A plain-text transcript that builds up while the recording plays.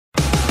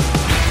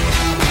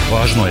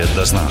Važno je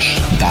da znaš.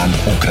 Dan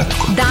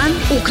ukratko. Dan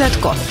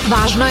ukratko.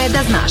 Važno je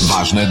da znaš.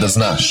 Važno je da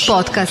znaš.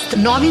 Podcast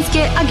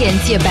novinske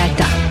agencije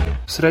Beta.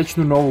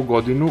 Srećnu novu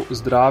godinu,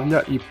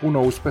 zdravlja i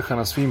puno uspeha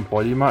na svim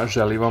poljima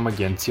želi vam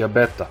agencija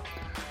Beta.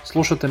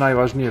 Slušate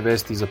najvažnije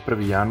vesti za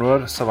 1.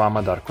 januar, sa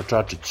vama Darko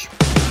Čačić.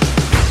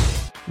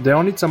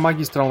 Deonica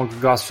magistralnog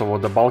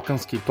gasovoda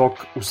Balkanski tok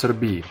u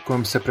Srbiji,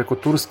 kojom se preko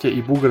Turske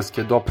i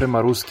Bugarske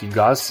doprema ruski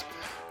gas,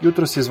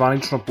 jutros je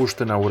zvanično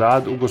puštena u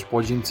rad u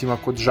Gospođincima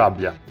kod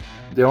Žablja.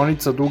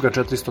 Deonica duga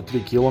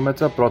 403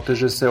 km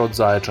proteže se od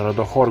Zaječara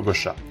do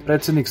Horgoša.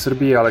 Predsednik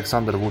Srbije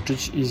Aleksandar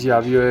Vučić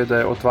izjavio je da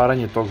je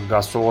otvaranje tog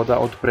gasovoda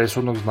od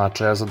presudnog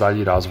značaja za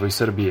dalji razvoj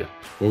Srbije.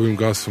 Ovim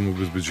gasom,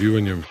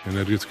 obezbeđivanjem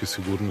energetske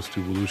sigurnosti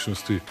u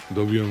budućnosti,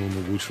 dobijamo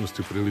mogućnost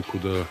i priliku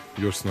da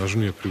još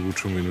snažnije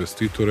privučemo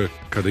investitore.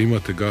 Kada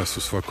imate gas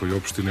u svakoj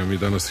opštini, a mi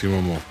danas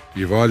imamo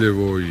i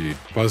Valjevo, i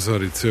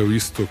Pazar, i ceo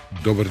istok,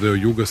 dobar deo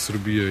juga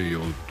Srbije i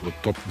od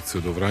Topnice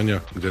do Vranja,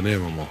 gde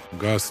nemamo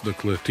gas.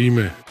 Dakle,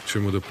 time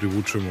ćemo da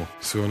privučemo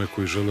sve one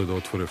koji žele da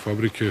otvore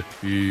fabrike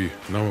i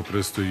nama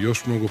predstoji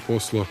još mnogo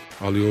posla,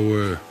 ali ovo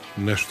je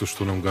nešto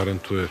što nam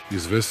garantuje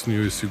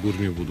izvesniju i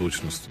sigurniju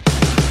budućnost.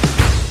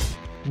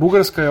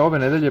 Bugarska je ove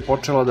nedelje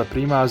počela da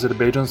prima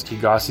azerbejdžanski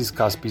gas iz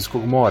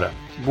Kaspijskog mora.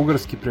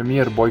 Bugarski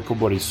premijer Bojko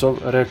Borisov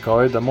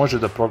rekao je da može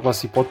da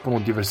proglasi potpunu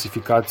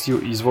diversifikaciju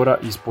izvora,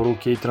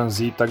 isporuke i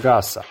tranzita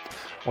gasa.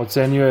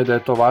 Ocenio je da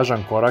je to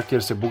važan korak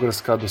jer se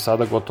Bugarska do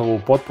sada gotovo u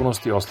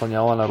potpunosti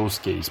oslanjala na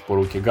ruske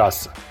isporuke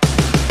gasa.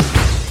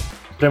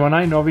 Prema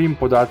najnovijim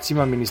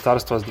podacima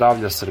Ministarstva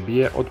zdravlja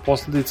Srbije, od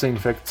posledica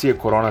infekcije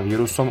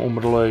koronavirusom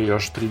umrlo je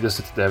još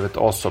 39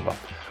 osoba.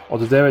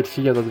 Od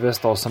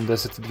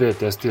 9282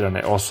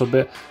 testirane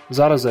osobe,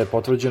 zaraza je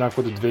potvrđena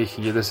kod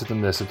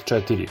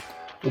 2074.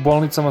 U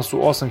bolnicama su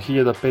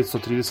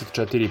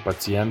 8534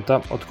 pacijenta,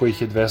 od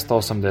kojih je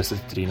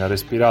 283 na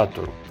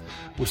respiratoru.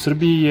 U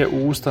Srbiji je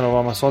u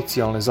ustanovama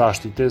socijalne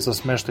zaštite za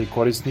smeštaj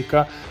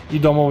korisnika i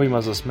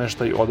domovima za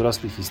smeštaj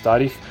odraslih i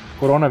starih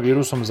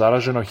koronavirusom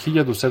zaraženo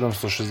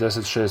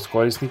 1766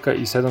 korisnika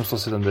i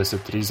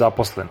 773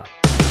 zaposlena.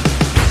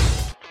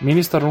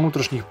 Ministar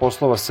unutrašnjih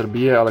poslova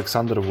Srbije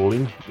Aleksandar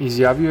Vulin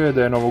izjavio je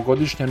da je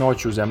novogodišnja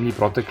noć u zemlji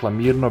protekla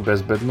mirno,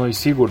 bezbedno i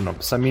sigurno,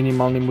 sa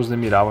minimalnim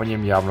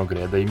uznemiravanjem javnog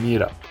reda i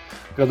mira.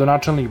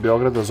 Gradonačelnik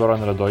Beograda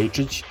Zoran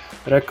Radojičić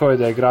rekao je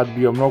da je grad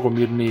bio mnogo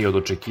mirniji od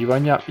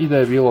očekivanja i da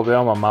je bilo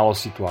veoma malo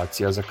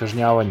situacija za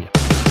kažnjavanje.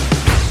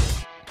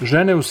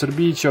 Žene u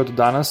Srbiji će od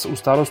danas u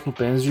starosnu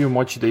penziju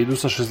moći da idu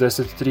sa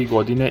 63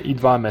 godine i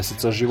 2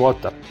 meseca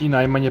života i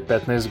najmanje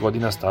 15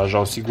 godina staža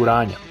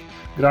osiguranja.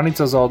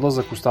 Granica za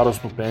odlazak u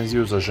starosnu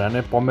penziju za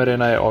žene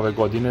pomerena je ove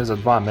godine za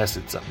 2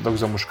 meseca, dok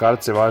za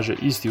muškarce važe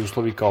isti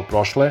uslovi kao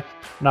prošle,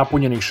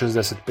 napunjenih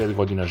 65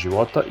 godina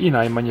života i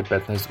najmanje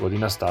 15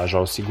 godina staža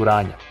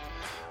osiguranja.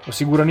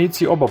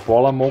 Osiguranici oba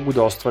pola mogu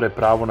da ostvare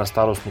pravo na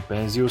starosnu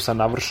penziju sa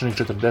navršenih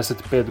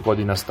 45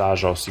 godina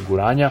staža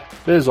osiguranja,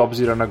 bez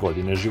obzira na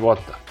godine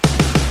života.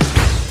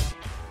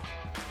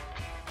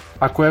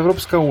 Ako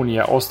Evropska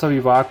unija ostavi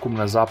vakum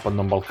na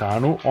Zapadnom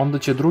Balkanu, onda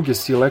će druge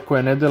sile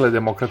koje ne dele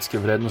demokratske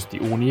vrednosti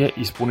Unije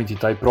ispuniti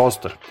taj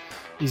prostor,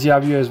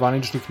 izjavio je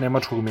zvaničnik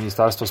Nemačkog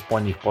ministarstva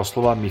spoljnih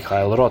poslova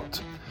Michael Roth.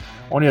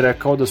 On je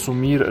rekao da su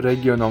mir,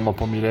 regionalno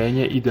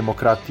pomirenje i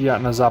demokratija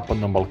na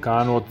Zapadnom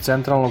Balkanu od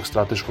centralnog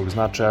strateškog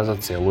značaja za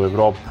celu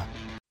Evropu.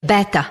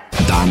 Beta.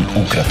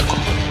 Dan ukratko.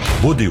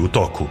 Budi u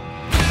toku.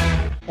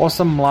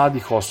 8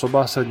 mladih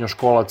osoba,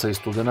 srednjoškolaca i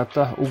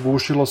studenata,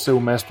 ugušilo se u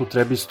mestu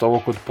Trebistovo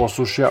kod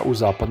Posušja u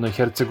zapadnoj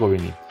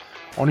Hercegovini.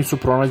 Oni su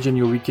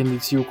pronađeni u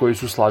vikendici u kojoj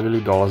su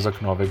slavili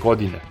dolazak nove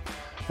godine.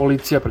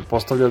 Policija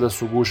pretpostavlja da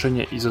su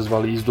gušenje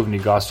izazvali izduvni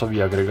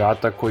gasovi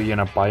agregata koji je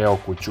napajao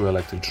kuću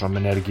električnom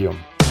energijom.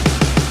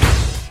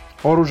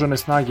 Oružane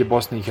snage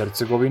Bosne i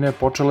Hercegovine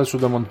počele su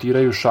da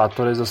montiraju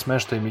šatore za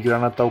smeštaj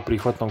migranata u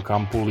prihvatnom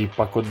kampu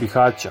Lipa kod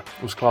Bihaća,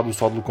 u skladu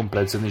s odlukom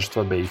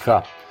predsjedništva BiH.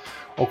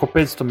 Oko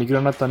 500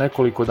 migranata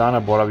nekoliko dana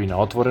boravi na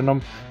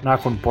otvorenom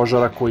nakon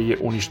požara koji je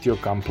uništio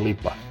kamp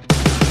Lipa.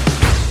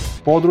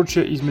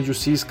 Područje između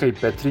Siska i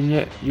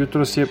Petrinje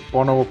jutros je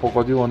ponovo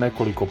pogodilo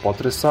nekoliko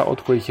potresa,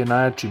 od kojih je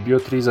najjači bio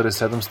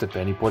 3,7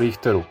 stepeni po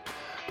Richteru.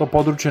 To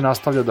područje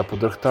nastavlja da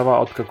podrhtava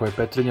otkako je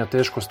Petrinja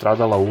teško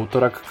stradala u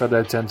utorak kada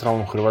je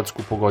centralnu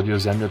Hrvatsku pogodio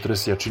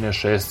zemljotres jačine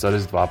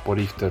 6,2 po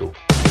Richteru.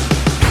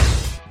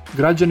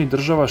 Građani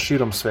država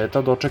širom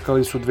sveta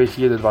dočekali su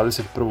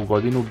 2021.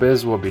 godinu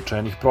bez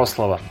uobičajenih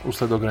proslava,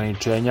 usled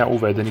ograničenja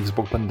uvedenih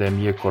zbog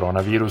pandemije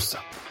koronavirusa.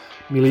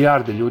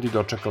 Milijarde ljudi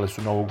dočekale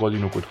su novu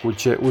godinu kod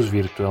kuće uz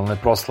virtuelne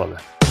proslave.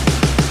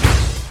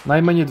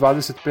 Najmanje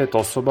 25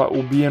 osoba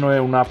ubijeno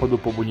je u napadu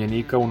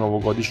pobunjenika u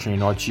novogodišnjoj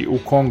noći u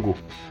Kongu.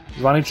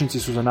 Zvaničnici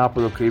su za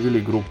napad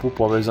okrivili grupu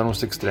povezanu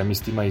s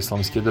ekstremistima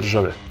Islamske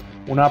države.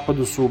 U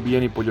napadu su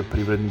ubijeni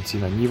poljoprivrednici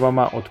na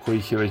njivama, od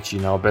kojih je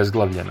većina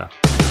obezglavljena.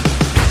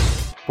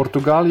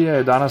 Portugalija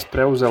je danas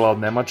preuzela od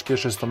Nemačke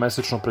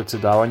šestomesečno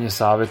predsedavanje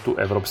Savetu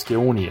Evropske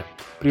unije.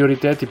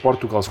 Prioriteti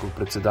portugalskog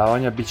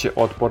predsedavanja biće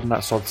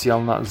otporna,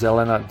 socijalna,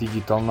 zelena,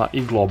 digitalna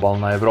i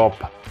globalna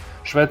Evropa.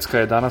 Švedska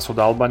je danas od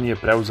Albanije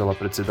preuzela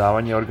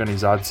predsedavanje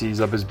Organizaciji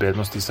za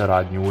bezbednost i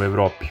saradnju u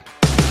Evropi.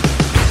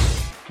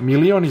 1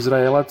 milion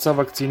Izraelaca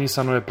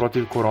vakcinisano je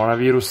protiv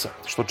koronavirusa,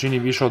 što čini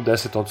više od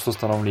 10%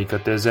 stanovnika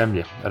te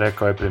zemlje,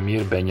 rekao je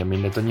premijer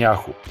Benjamin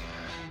Netanjahu.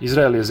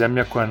 Izrael je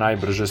zemlja koja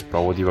najbrže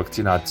sprovodi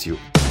vakcinaciju.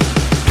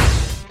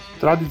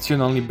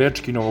 Tradicionalni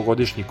bečki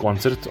novogodišnji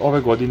koncert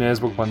ove godine je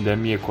zbog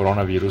pandemije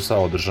koronavirusa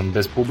održan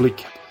bez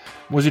publike.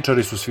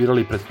 Muzičari su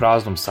svirali pred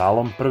praznom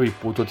salom prvi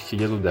put od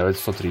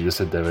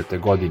 1939.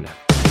 godine.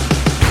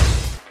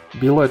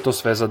 Bilo je to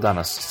sve za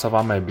danas. Sa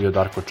vama je bio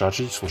Darko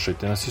Čačić,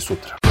 slušajte nas i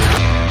sutra.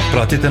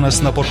 Pratite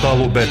nas na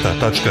portalu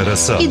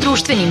beta.rs I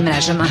društvenim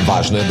mrežama.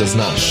 Važno je da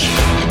znaš.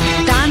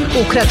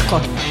 Dan ukratko.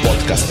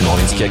 Podcast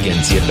novinske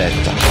agencije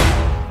Beta.